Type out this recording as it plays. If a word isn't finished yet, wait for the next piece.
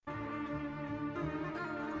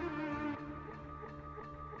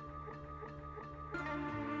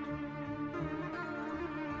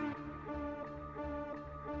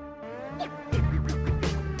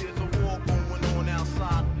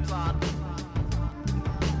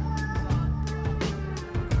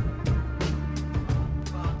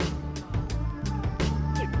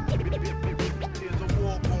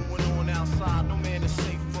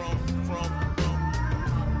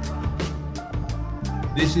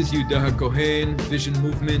This is Yudaha Kohen, Vision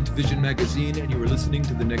Movement, Vision Magazine, and you are listening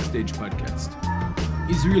to the Next Stage podcast.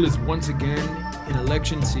 Israel is once again in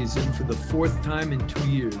election season for the fourth time in 2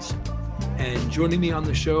 years. And joining me on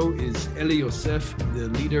the show is Eli Yosef, the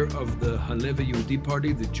leader of the Halev Yehudi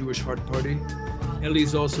Party, the Jewish Heart Party. Eli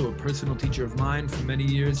is also a personal teacher of mine for many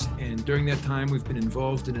years, and during that time we've been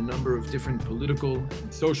involved in a number of different political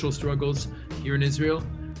and social struggles here in Israel.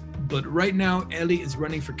 But right now, Eli is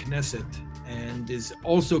running for Knesset and is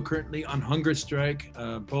also currently on hunger strike,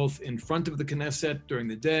 both in front of the Knesset during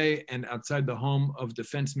the day and outside the home of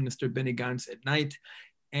Defense Minister Benny Gantz at night.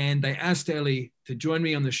 And I asked Eli to join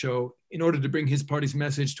me on the show in order to bring his party's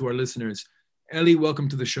message to our listeners. Eli, welcome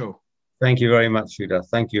to the show. Thank you very much, Judah.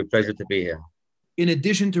 Thank you. A pleasure to be here. In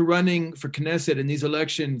addition to running for Knesset in these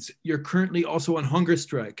elections, you're currently also on hunger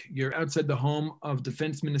strike. You're outside the home of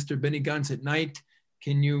Defense Minister Benny Gantz at night.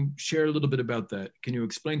 Can you share a little bit about that? Can you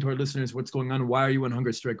explain to our listeners what's going on? Why are you on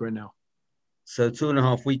hunger strike right now? So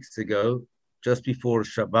 2.5 weeks ago, just before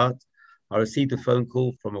Shabbat, I received a phone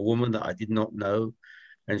call from a woman that I did not know.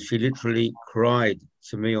 And she literally cried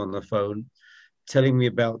to me on the phone, telling me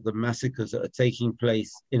about the massacres that are taking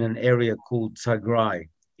place in an area called Tigray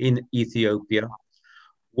in Ethiopia,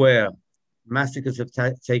 where massacres have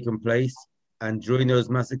taken place. And during those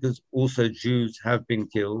massacres, also Jews have been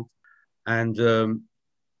killed. And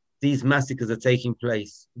these massacres are taking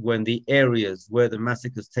place when the areas where the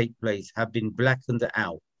massacres take place have been blackened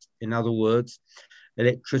out. In other words,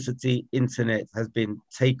 electricity, internet has been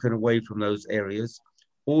taken away from those areas.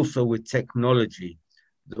 Also with technology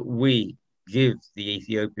that we give the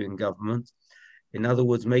Ethiopian government, in other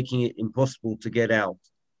words, making it impossible to get out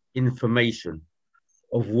information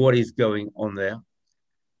of what is going on there.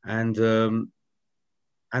 And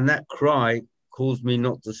that cry caused me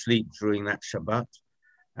not to sleep during that Shabbat.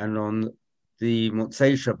 And on the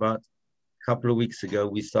Motzei Shabbat, a couple of weeks ago,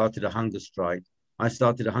 we started a hunger strike. I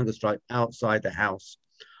started a hunger strike outside the house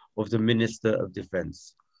of the Minister of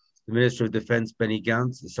Defense. The Minister of Defense, Benny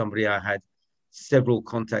Gantz, is somebody I had several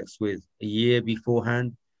contacts with a year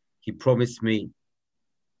beforehand. He promised me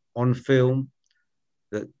on film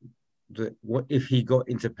that what if he got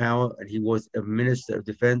into power and he was a Minister of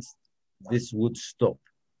Defense, this would stop.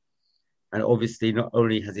 And obviously, not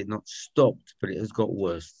only has it not stopped, but it has got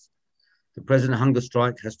worse. The present hunger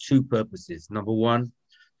strike has two purposes. Number one,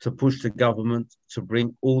 to push the government to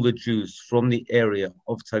bring all the Jews from the area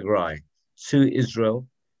of Tigray to Israel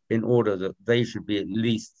in order that they should be at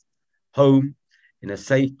least home in a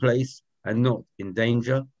safe place and not in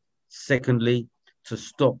danger. Secondly, to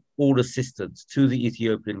stop all assistance to the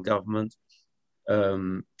Ethiopian government,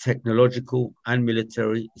 technological and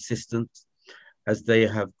military assistance, as they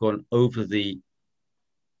have gone over the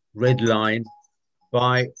red line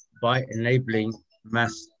by enabling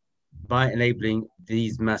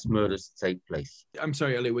these mass murders to take place. I'm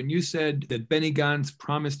sorry, Eli, when you said that Benny Gantz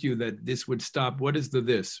promised you that this would stop, what is the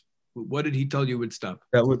this? What did he tell you would stop?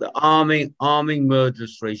 That was the arming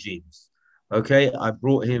murderous regimes. Okay, I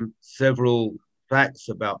brought him several facts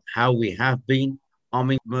about how we have been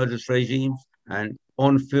arming murderous regimes, and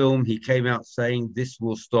on film he came out saying this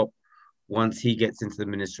will stop once he gets into the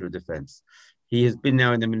Ministry of Defense. He has been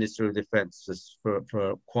now in the Ministry of Defense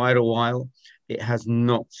for quite a while. It has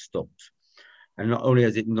not stopped. And not only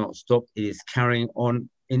has it not stopped, it is carrying on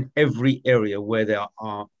in every area where there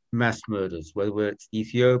are mass murders, whether it's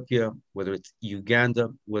Ethiopia, whether it's Uganda,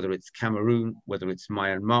 whether it's Cameroon, whether it's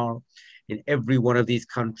Myanmar. In every one of these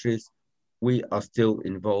countries, we are still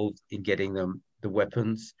involved in getting them the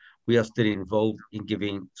weapons. We are still involved in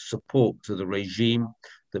giving support to the regime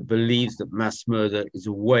that believes that mass murder is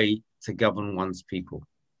a way to govern one's people.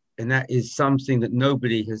 And that is something that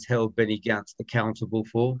nobody has held Benny Gantz accountable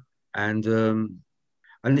for. And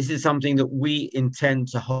this is something that we intend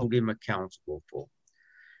to hold him accountable for.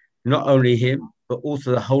 Not only him, but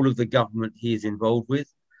also the whole of the government he is involved with.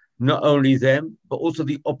 Not only them, but also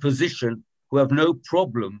the opposition who have no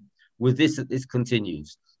problem with this, that this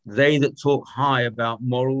continues. They that talk high about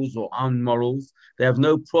morals or unmorals, they have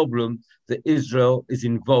no problem that Israel is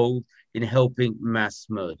involved in helping mass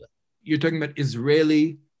murder. You're talking about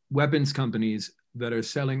Israeli weapons companies that are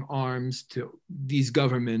selling arms to these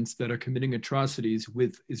governments that are committing atrocities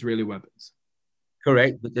with Israeli weapons.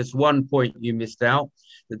 Correct, but there's one point you missed out,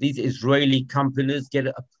 that these Israeli companies get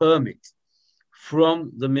a permit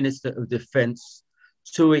from the Minister of Defense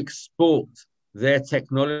to export their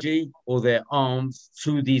technology or their arms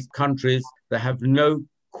to these countries that have no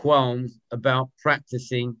qualms about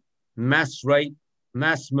practicing mass rape,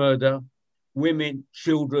 mass murder, women,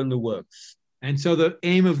 children, the works. And so the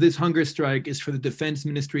aim of this hunger strike is for the defense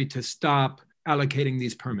ministry to stop allocating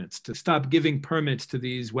these permits, to stop giving permits to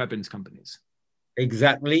these weapons companies.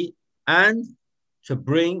 Exactly. And to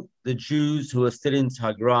bring the Jews who are still in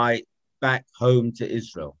Tigray back home to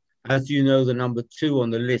Israel. As you know, the number 2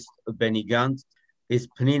 on the list of Benny Gantz is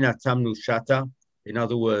Pnina Tamnu-Shata, in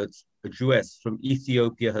other words, a Jewess from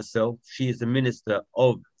Ethiopia herself. She is the Minister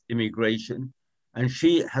of Immigration, and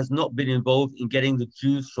she has not been involved in getting the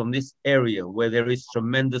Jews from this area where there is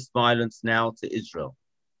tremendous violence now to Israel.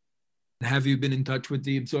 Have you been in touch with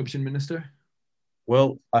the absorption minister?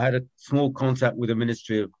 Well, I had a small contact with the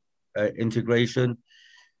Ministry of Integration.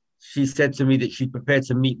 She said to me that she's prepared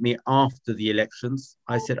to meet me after the elections.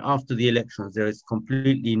 I said, after the elections, there is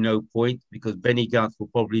completely no point because Benny Gantz will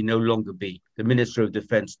probably no longer be the Minister of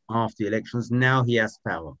Defense after the elections. Now he has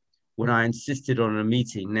power. When I insisted on a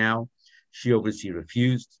meeting now, she obviously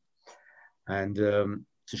refused. And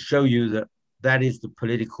to show you that that is the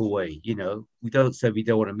political way, you know, we don't say we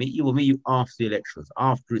don't want to meet you. We'll meet you after the elections,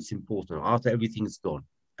 after it's important, after everything's gone.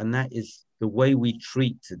 And that is the way we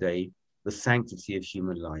treat today the sanctity of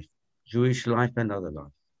human life, Jewish life and other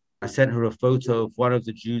life. I sent her a photo of one of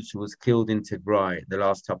the Jews who was killed in Tigray the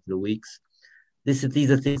last couple of weeks. These are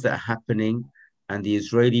things that are happening, and the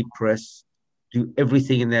Israeli press do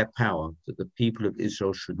everything in their power that the people of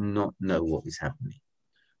Israel should not know what is happening.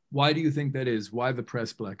 Why do you think that is? Why the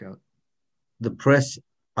press blackout? The press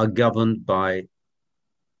are governed by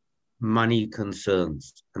money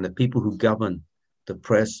concerns, and the people who govern the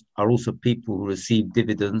press are also people who receive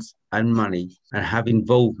dividends and money and have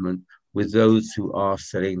involvement with those who are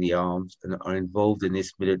selling the arms and are involved in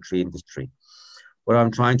this military industry. What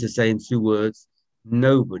I'm trying to say in 2 words,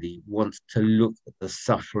 nobody wants to look at the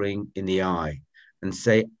suffering in the eye and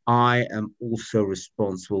say, I am also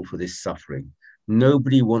responsible for this suffering.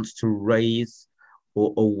 Nobody wants to raise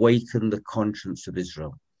or awaken the conscience of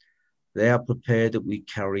Israel. They are prepared that we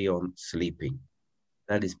carry on sleeping.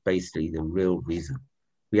 That is basically the real reason.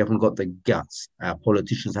 We haven't got the guts. Our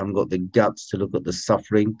politicians haven't got the guts to look at the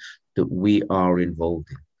suffering that we are involved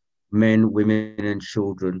in. Men, women, and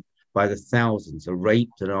children by the thousands are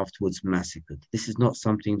raped and afterwards massacred. This is not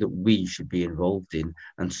something that we should be involved in,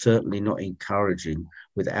 and certainly not encouraging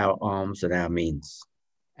with our arms and our means.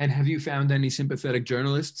 And have you found any sympathetic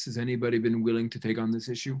journalists? Has anybody been willing to take on this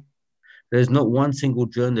issue? There's not one single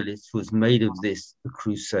journalist who has made of this a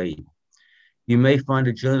crusade. You may find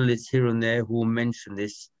a journalist here and there who will mention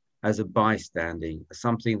this as a bystander,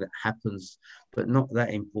 something that happens, but not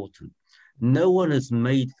that important. No one has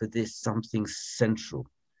made for this something central.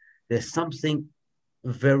 There's something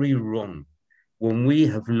very wrong when we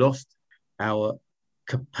have lost our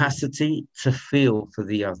capacity to feel for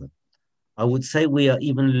the other. I would say we are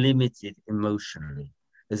even limited emotionally,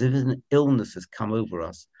 as if an illness has come over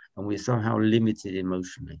us and we're somehow limited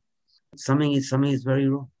emotionally. Something is very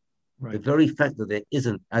wrong. Right. The very fact that there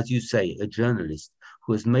isn't, as you say, a journalist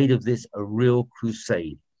who has made of this a real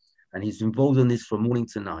crusade, and he's involved in this from morning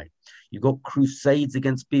to night. You've got crusades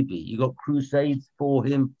against Bibi. You've got crusades for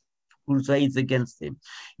him, crusades against him.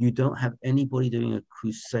 You don't have anybody doing a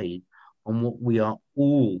crusade on what we are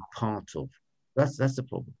all part of. That's the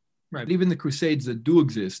problem. Right. Even the crusades that do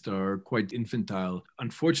exist are quite infantile.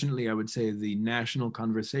 Unfortunately, I would say the national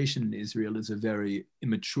conversation in Israel is a very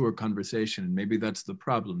immature conversation. And maybe that's the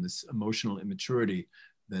problem, this emotional immaturity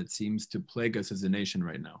that seems to plague us as a nation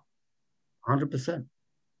right now. 100%.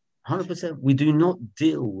 100%. We do not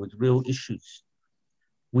deal with real issues.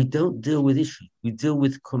 We don't deal with issues. We deal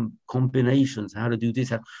with combinations, how to do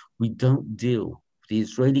this. We don't deal. The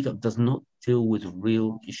Israeli government does not deal with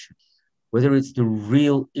real issues. Whether it's the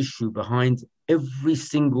real issue behind every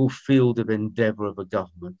single field of endeavor of a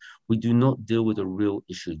government, we do not deal with the real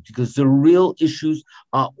issues because the real issues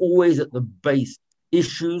are always at the base,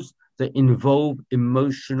 issues that involve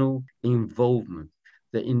emotional involvement,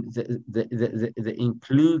 that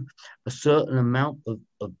include a certain amount of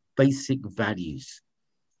basic values.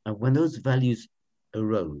 And when those values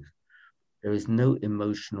erode, there is no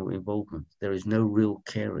emotional involvement. There is no real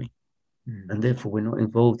caring. And therefore, we're not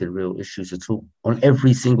involved in real issues at all on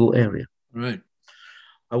every single area. Right.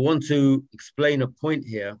 I want to explain a point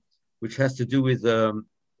here, which has to do with the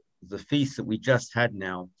feast that we just had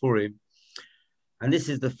now, Purim. And this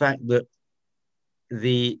is the fact that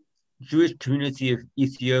the Jewish community of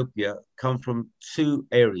Ethiopia come from 2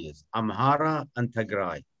 areas, Amhara and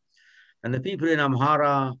Tigray. And the people in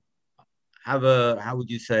Amhara have how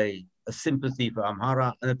would you say, a sympathy for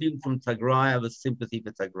Amhara, and the people from Tigray have a sympathy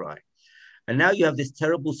for Tigray. And now you have this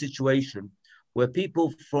terrible situation where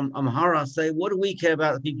people from Amhara say, what do we care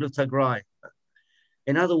about the people of Tigray?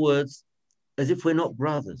 In other words, as if we're not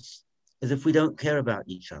brothers, as if we don't care about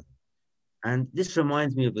each other. And this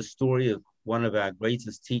reminds me of a story of one of our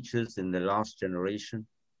greatest teachers in the last generation.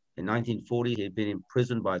 In 1940, he had been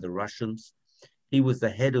imprisoned by the Russians. He was the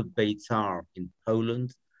head of Beitar in Poland.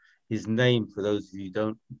 His name, for those of you who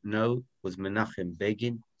don't know, was Menachem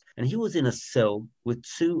Begin. And he was in a cell with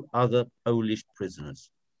two other Polish prisoners.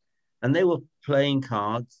 And they were playing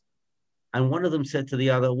cards. And one of them said to the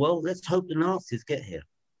other, well, let's hope the Nazis get here.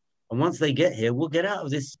 And once they get here, we'll get out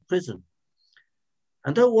of this prison.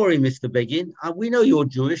 And don't worry, Mr. Begin. We know you're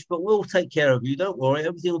Jewish, but we'll take care of you. Don't worry.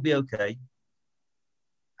 Everything will be okay.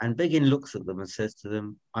 And Begin looks at them and says to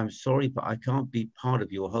them, I'm sorry, but I can't be part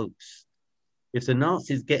of your hopes. If the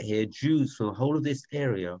Nazis get here, Jews from the whole of this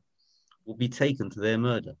area will be taken to their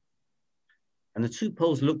murder. And the two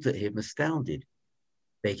Poles looked at him astounded.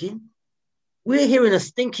 Begin? We're here in a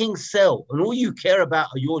stinking cell, and all you care about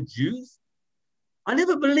are your Jews? I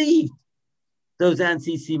never believed those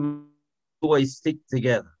anti-Semites always stick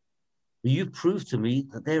together. But you've proved to me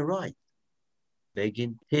that they're right.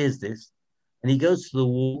 Begin hears this, and he goes to the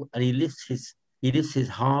wall, and he lifts his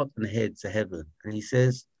heart and head to heaven, and he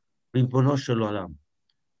says, Ribono shel olam,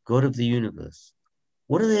 God of the universe,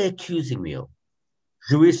 what are they accusing me of?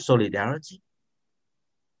 Jewish solidarity?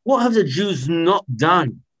 What have the Jews not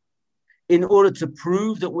done in order to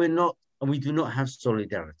prove that we're not, and we do not have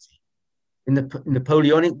solidarity? In the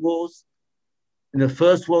Napoleonic Wars, in the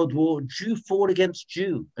First World War, Jew fought against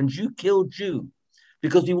Jew, and Jew killed Jew,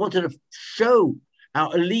 because we wanted to show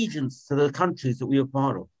our allegiance to the countries that we were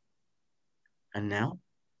part of. And now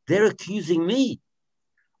they're accusing me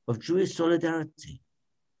of Jewish solidarity.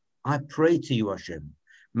 I pray to you, Hashem,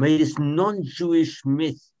 may this non-Jewish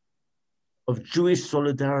myth of Jewish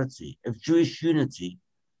solidarity, of Jewish unity,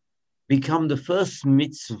 become the first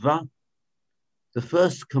mitzvah, the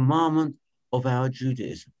first commandment of our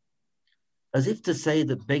Judaism. As if to say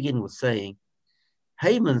that Begin was saying,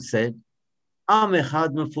 Haman said, Am echad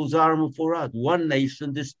mefuzar mefurad, one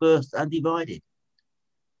nation dispersed and divided.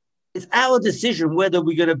 It's our decision whether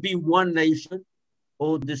we're going to be one nation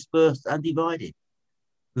or dispersed and divided.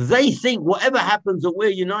 They think whatever happens that we're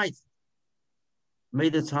united. May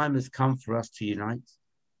the time has come for us to unite.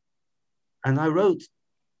 And I wrote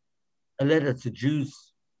a letter to Jews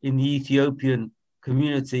in the Ethiopian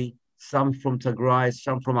community, some from Tigray,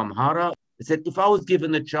 some from Amhara. I said, if I was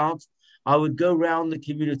given the chance, I would go around the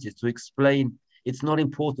communities to explain it's not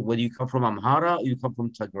important whether you come from Amhara or you come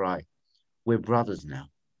from Tigray. We're brothers now.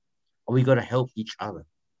 And we got to help each other.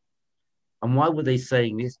 And why were they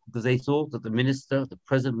saying this? Because they thought that the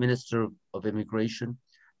present minister of immigration,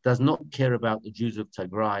 does not care about the Jews of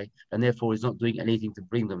Tigray, and therefore is not doing anything to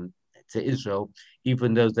bring them to Israel,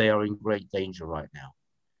 even though they are in great danger right now.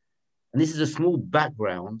 And this is a small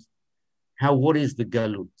background, what is the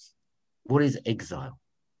galut? What is exile?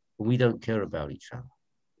 When we don't care about each other.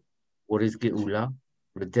 What is geula?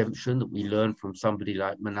 Redemption that we learn from somebody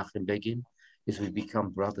like Menachem Begin, is we become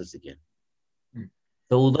brothers again.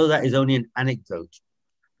 So although that is only an anecdote,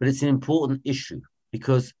 but it's an important issue,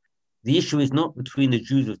 because the issue is not between the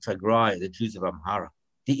Jews of Tigray, the Jews of Amhara.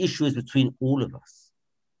 The issue is between all of us,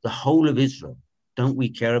 the whole of Israel. Don't we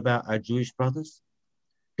care about our Jewish brothers?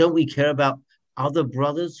 Don't we care about other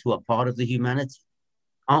brothers who are part of the humanity?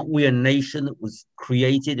 Aren't we a nation that was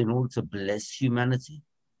created in order to bless humanity?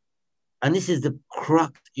 And this is the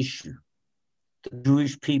crux issue. The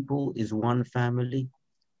Jewish people is one family,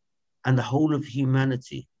 and the whole of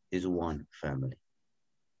humanity is one family.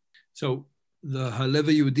 So the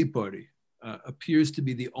Haleva Yehudi party appears to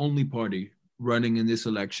be the only party running in this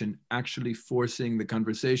election actually forcing the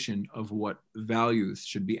conversation of what values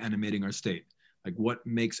should be animating our state. Like what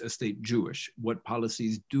makes a state Jewish? What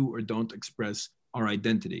policies do or don't express our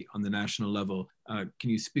identity on the national level? Can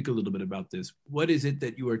you speak a little bit about this? What is it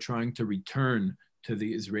that you are trying to return to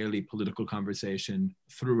the Israeli political conversation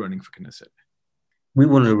through running for Knesset? We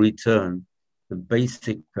want to return the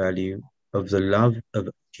basic value of the love of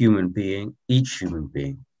human being, each human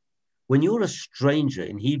being. When you're a stranger,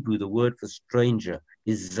 in Hebrew, the word for stranger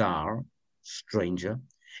is zar, stranger.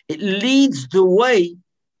 It leads the way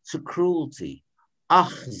to cruelty.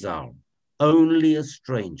 Achzar, only a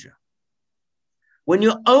stranger. When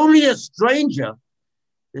you're only a stranger,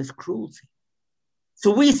 there's cruelty.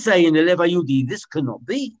 So we say in the Lev Yehudi, this cannot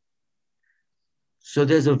be. So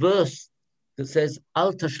there's a verse that says,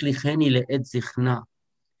 Al tashlicheni le'ed zichna,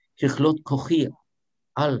 chichlot kochi,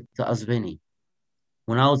 al ta'azveni.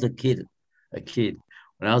 When I was a kid,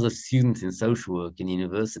 when I was a student in social work in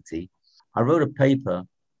university, I wrote a paper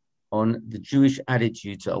on the Jewish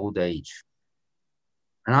attitude to old age.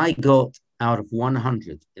 And I got, out of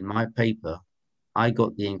 100 in my paper, I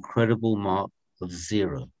got the incredible mark of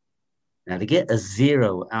 0. Now, to get a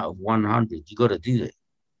 0 out of 100, you got to do it.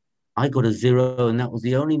 I got a 0, and that was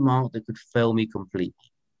the only mark that could fail me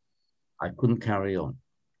completely. I couldn't carry on.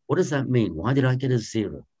 What does that mean? Why did I get a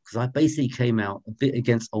 0? Because I basically came out a bit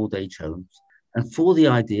against old age homes and for the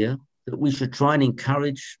idea that we should try and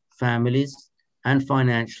encourage families and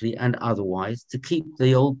financially and otherwise to keep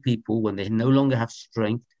the old people, when they no longer have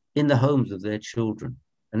strength, in the homes of their children.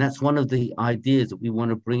 And that's one of the ideas that we want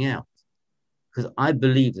to bring out. Because I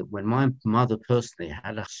believe that when my mother personally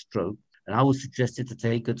had a stroke and I was suggested to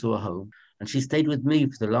take her to a home, and she stayed with me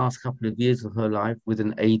for the last couple of years of her life with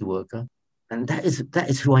an aid worker. And that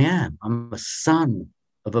is who I am. I'm a son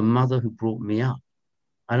of a mother who brought me up.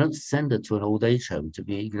 I don't send her to an old age home to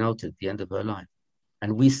be ignored at the end of her life.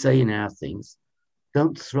 And we say in our things,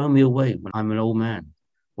 don't throw me away when I'm an old man,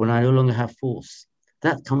 when I no longer have force.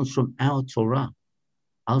 That comes from our Torah.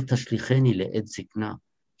 Al tashlicheni le'ed zikna,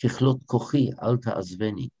 kichlot kochi al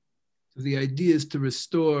ta'azveni. So the idea is to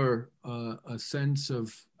restore a sense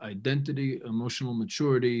of identity, emotional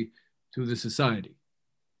maturity to the society,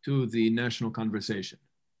 to the national conversation.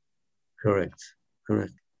 Correct.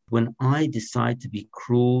 When I decide to be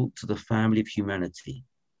cruel to the family of humanity,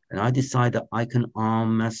 and I decide that I can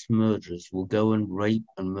arm mass murderers who will go and rape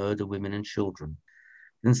and murder women and children,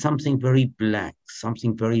 then something very black,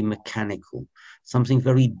 something very mechanical, something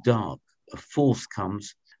very dark, a force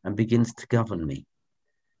comes and begins to govern me.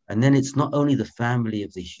 And then it's not only the family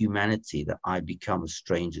of the humanity that I become a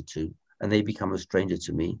stranger to, and they become a stranger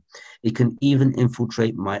to me. It can even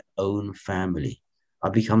infiltrate my own family. I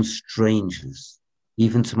become strangers,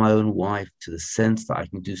 even to my own wife, to the sense that I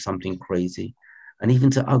can do something crazy, and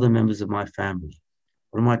even to other members of my family.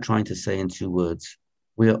 What am I trying to say in 2 words?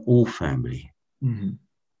 We are all family. Mm-hmm.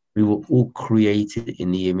 We were all created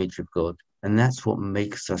in the image of God, and that's what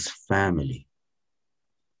makes us family.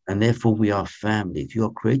 And therefore we are family. If you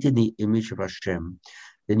are created in the image of Hashem,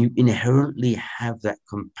 then you inherently have that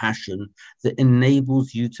compassion that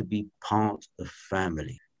enables you to be part of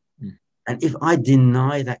family. Mm. And if I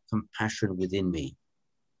deny that compassion within me,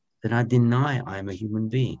 then I deny I am a human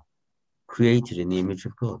being created in the image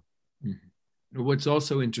of God. Mm-hmm. What's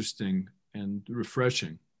also interesting and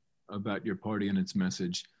refreshing about your party and its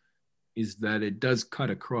message is that it does cut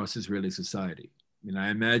across Israeli society. I mean,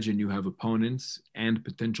 I imagine you have opponents and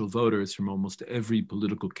potential voters from almost every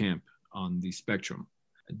political camp on the spectrum.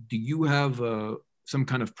 Do you have some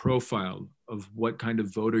kind of profile of what kind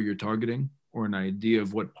of voter you're targeting, or an idea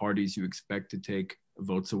of what parties you expect to take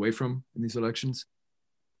votes away from in these elections?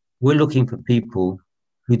 We're looking for people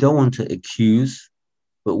who don't want to accuse,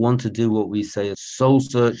 but want to do what we say a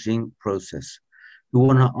soul-searching process, who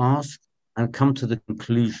want to ask and come to the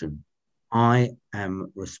conclusion, I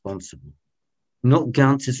am responsible. Not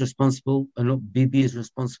Gantz is responsible, and not Bibi is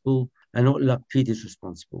responsible, and not Lapid is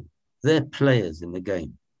responsible. They're players in the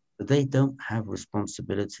game, but they don't have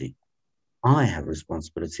responsibility. I have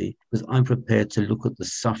responsibility because I'm prepared to look at the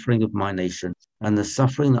suffering of my nation and the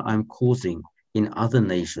suffering that I'm causing in other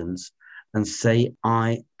nations and say,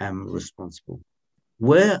 I am responsible.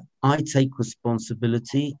 Where I take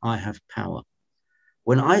responsibility, I have power.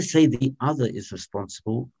 When I say the other is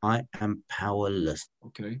responsible, I am powerless.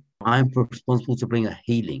 Okay. I'm responsible to bring a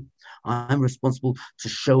healing. I'm responsible to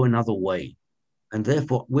show another way. And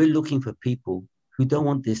therefore, we're looking for people who don't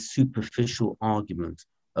want this superficial argument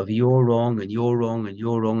of you're wrong and you're wrong and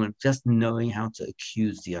you're wrong and just knowing how to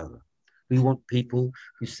accuse the other. We want people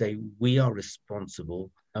who say we are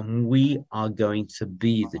responsible and we are going to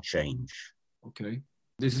be the change. Okay.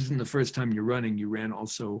 This isn't the first time you're running. You ran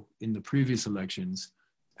also in the previous elections.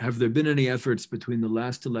 Have there been any efforts between the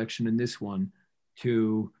last election and this one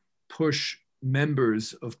to push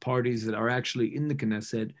members of parties that are actually in the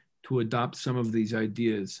Knesset to adopt some of these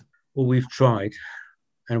ideas? Well, we've tried,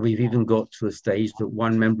 and we've even got to a stage that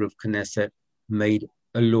one member of Knesset made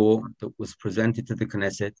a law that was presented to the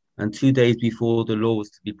Knesset, and 2 days before the law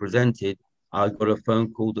was to be presented, I got a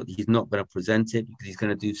phone call that he's not going to present it because he's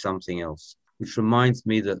going to do something else. Which reminds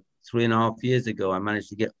me that 3.5 years ago, I managed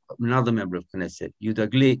to get another member of Knesset, Yehuda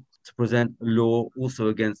Glick, to present a law also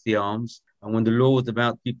against the arms. And when the law was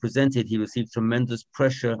about to be presented, he received tremendous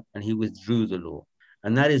pressure and he withdrew the law.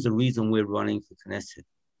 And that is the reason we're running for Knesset.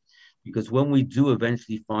 Because when we do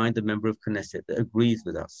eventually find a member of Knesset that agrees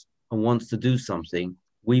with us and wants to do something,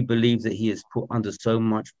 we believe that he is put under so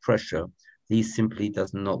much pressure, he simply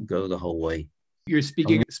does not go the whole way. You're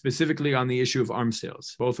speaking specifically on the issue of arms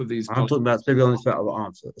sales. Both of these. I'm talking about specifically on this matter of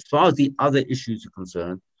answer. As far as the other issues are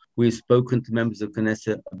concerned, we've spoken to members of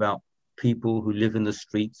Knesset about people who live in the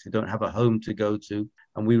streets, who don't have a home to go to.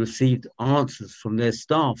 And we received answers from their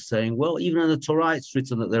staff saying, well, even in the Torah, it's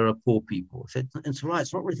written that there are poor people. I said, in Torah,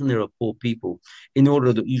 it's not written there are poor people in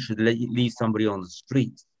order that you should leave somebody on the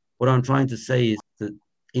street. What I'm trying to say is that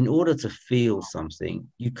in order to feel something,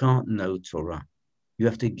 you can't know Torah. You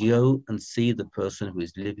have to go and see the person who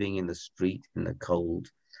is living in the street in the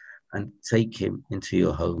cold and take him into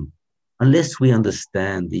your home. Unless we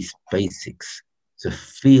understand these basics to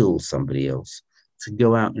feel somebody else, to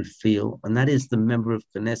go out and feel, and that is the member of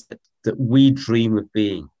Knesset that we dream of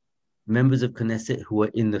being. Members of Knesset who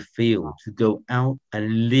are in the field, to go out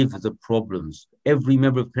and live the problems. Every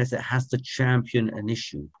member of Knesset has to champion an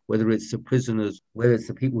issue, whether it's the prisoners, whether it's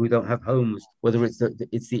the people who don't have homes, whether it's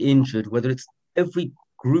the injured, whether it's every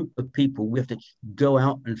group of people. We have to go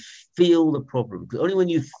out and feel the problem. Because only when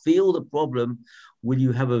you feel the problem will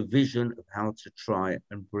you have a vision of how to try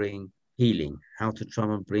and bring healing, how to try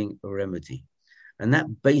and bring a remedy. And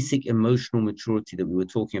that basic emotional maturity that we were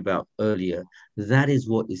talking about earlier, that is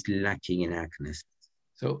what is lacking in our Knesset.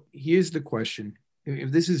 So here's the question.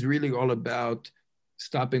 If this is really all about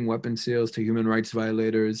stopping weapon sales to human rights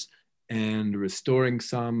violators and restoring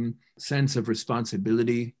some sense of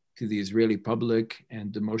responsibility to the Israeli public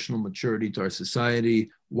and emotional maturity to our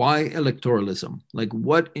society, why electoralism? Like,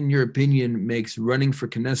 what, in your opinion, makes running for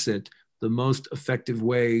Knesset the most effective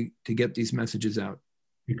way to get these messages out?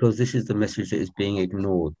 Because this is the message that is being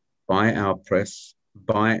ignored by our press,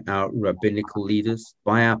 by our rabbinical leaders,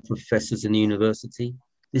 by our professors in the university.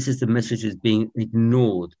 This is the message that is being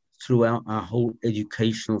ignored throughout our whole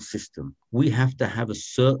educational system. We have to have a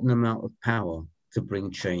certain amount of power to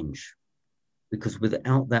bring change, because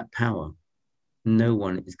without that power, no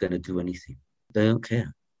one is going to do anything. They don't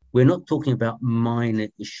care. We're not talking about minor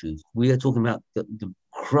issues. We are talking about the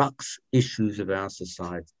crux issues of our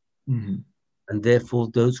society. Mm-hmm. And therefore,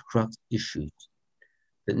 those crux issues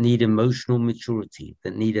that need emotional maturity,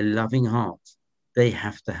 that need a loving heart, they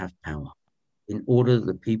have to have power in order that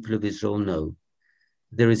the people of Israel know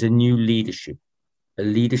there is a new leadership, a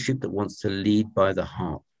leadership that wants to lead by the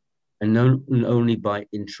heart and not only by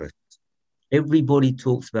interest. Everybody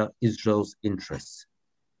talks about Israel's interests.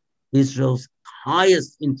 Israel's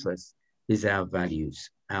highest interest is our values,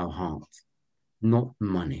 our heart, not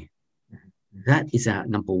money. That is our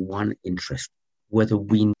number one interest. Whether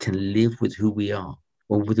we can live with who we are,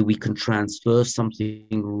 or whether we can transfer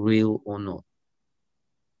something real or not.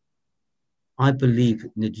 I believe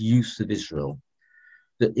in the youth of Israel,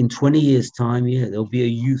 that in 20 years' time, there'll be a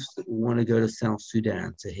youth that will want to go to South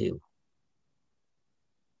Sudan to heal.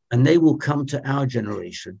 And they will come to our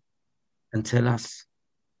generation and tell us,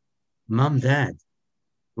 Mum, Dad,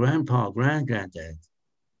 Grandpa, Granddad,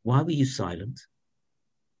 why were you silent?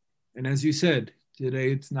 And as you said,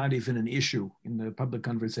 today, it's not even an issue in the public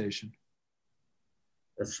conversation.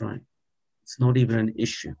 That's right. It's not even an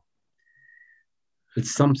issue.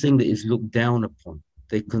 It's something that is looked down upon.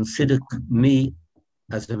 They consider me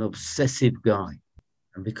as an obsessive guy.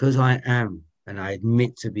 And because I am, and I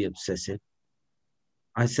admit to be obsessive,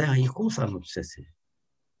 I say, of course I'm obsessive.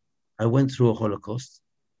 I went through a Holocaust.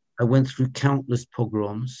 I went through countless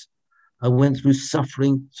pogroms. I went through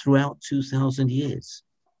suffering throughout 2,000 years.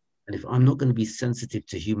 And if I'm not going to be sensitive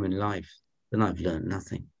to human life, then I've learned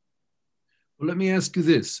nothing. Well, let me ask you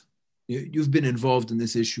this. You've been involved in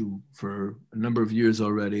this issue for a number of years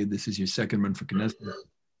already. This is your second run for Knesset.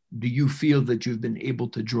 Do you feel that you've been able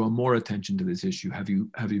to draw more attention to this issue? Have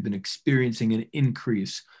you been experiencing an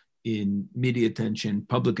increase in media attention,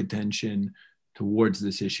 public attention towards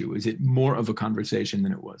this issue? Is it more of a conversation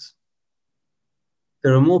than it was?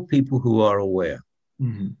 There are more people who are aware.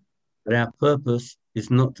 Mm-hmm. But our purpose is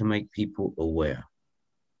not to make people aware.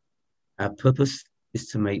 Our purpose is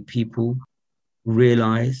to make people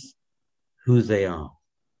realize who they are.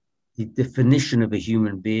 The definition of a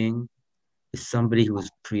human being is somebody who was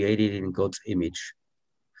created in God's image,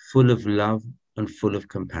 full of love and full of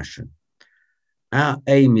compassion. Our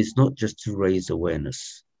aim is not just to raise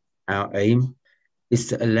awareness. Our aim is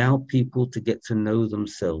to allow people to get to know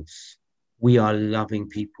themselves. We are loving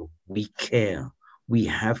people. We care. We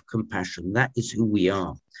have compassion. That is who we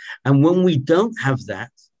are. And when we don't have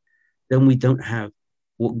that, then we don't have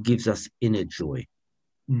what gives us inner joy.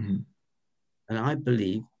 Mm-hmm. And I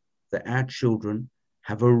believe that our children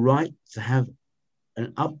have a right to have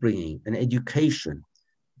an upbringing, an education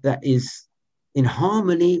that is in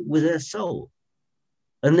harmony with their soul.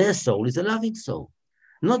 And their soul is a loving soul.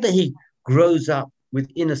 Not that he grows up with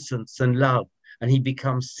innocence and love and he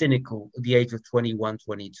becomes cynical at the age of 21,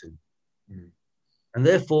 22. Mm-hmm. And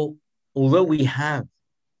therefore, although we have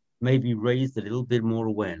maybe raised a little bit more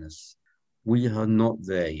awareness, we are not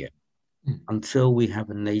there yet. Until we have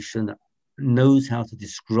a nation that knows how to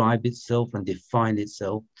describe itself and define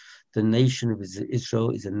itself. The nation of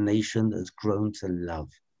Israel is a nation that has grown to love,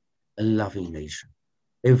 a loving nation.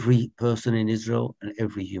 every person in Israel and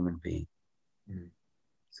every human being. Mm.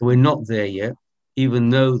 So we're not there yet, even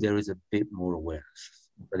though there is a bit more awareness,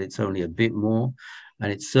 but it's only a bit more.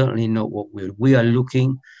 And it's certainly not what we are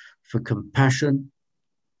looking for compassion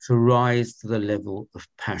to rise to the level of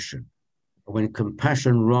passion. When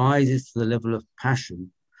compassion rises to the level of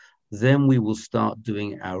passion, then we will start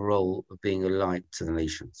doing our role of being a light to the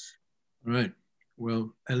nations. All right.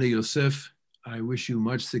 Well, Eli Yosef, I wish you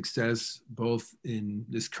much success both in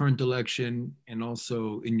this current election and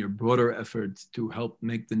also in your broader efforts to help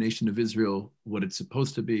make the nation of Israel what it's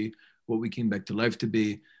supposed to be, what we came back to life to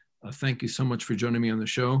be. Thank you so much for joining me on the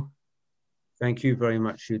show. Thank you very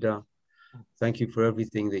much, Shuda. Thank you for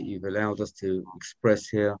everything that you've allowed us to express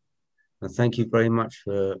here. And thank you very much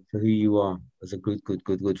for who you are as a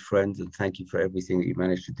good friend. And thank you for everything that you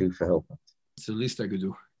managed to do for Help Us. It's the least I could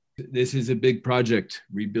do. This is a big project,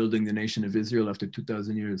 rebuilding the nation of Israel after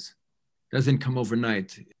 2,000 years. It doesn't come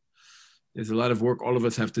overnight. There's a lot of work all of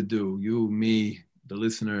us have to do. You, me, the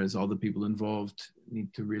listeners, all the people involved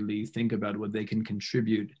need to really think about what they can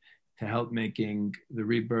contribute to help making the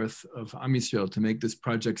rebirth of Am Yisrael, to make this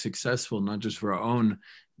project successful, not just for our own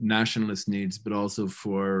nationalist needs, but also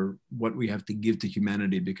for what we have to give to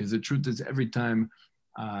humanity. Because the truth is, every time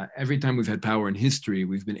we've had power in history,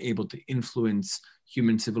 we've been able to influence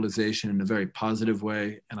human civilization in a very positive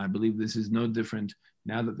way. And I believe this is no different.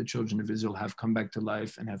 Now that the children of Israel have come back to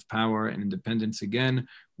life and have power and independence again,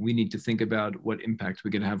 we need to think about what impact we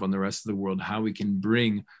can have on the rest of the world, how we can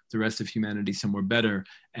bring the rest of humanity somewhere better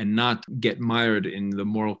and not get mired in the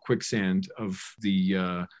moral quicksand of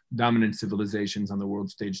the dominant civilizations on the world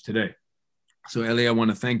stage today. So Eli, I want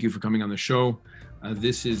to thank you for coming on the show.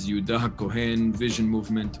 This is Yehuda Cohen, Vision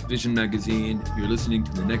Movement, Vision Magazine. You're listening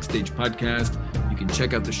to the Next Stage podcast. You can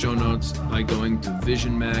check out the show notes by going to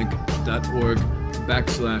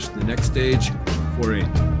visionmag.org/the next stage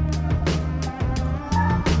 48.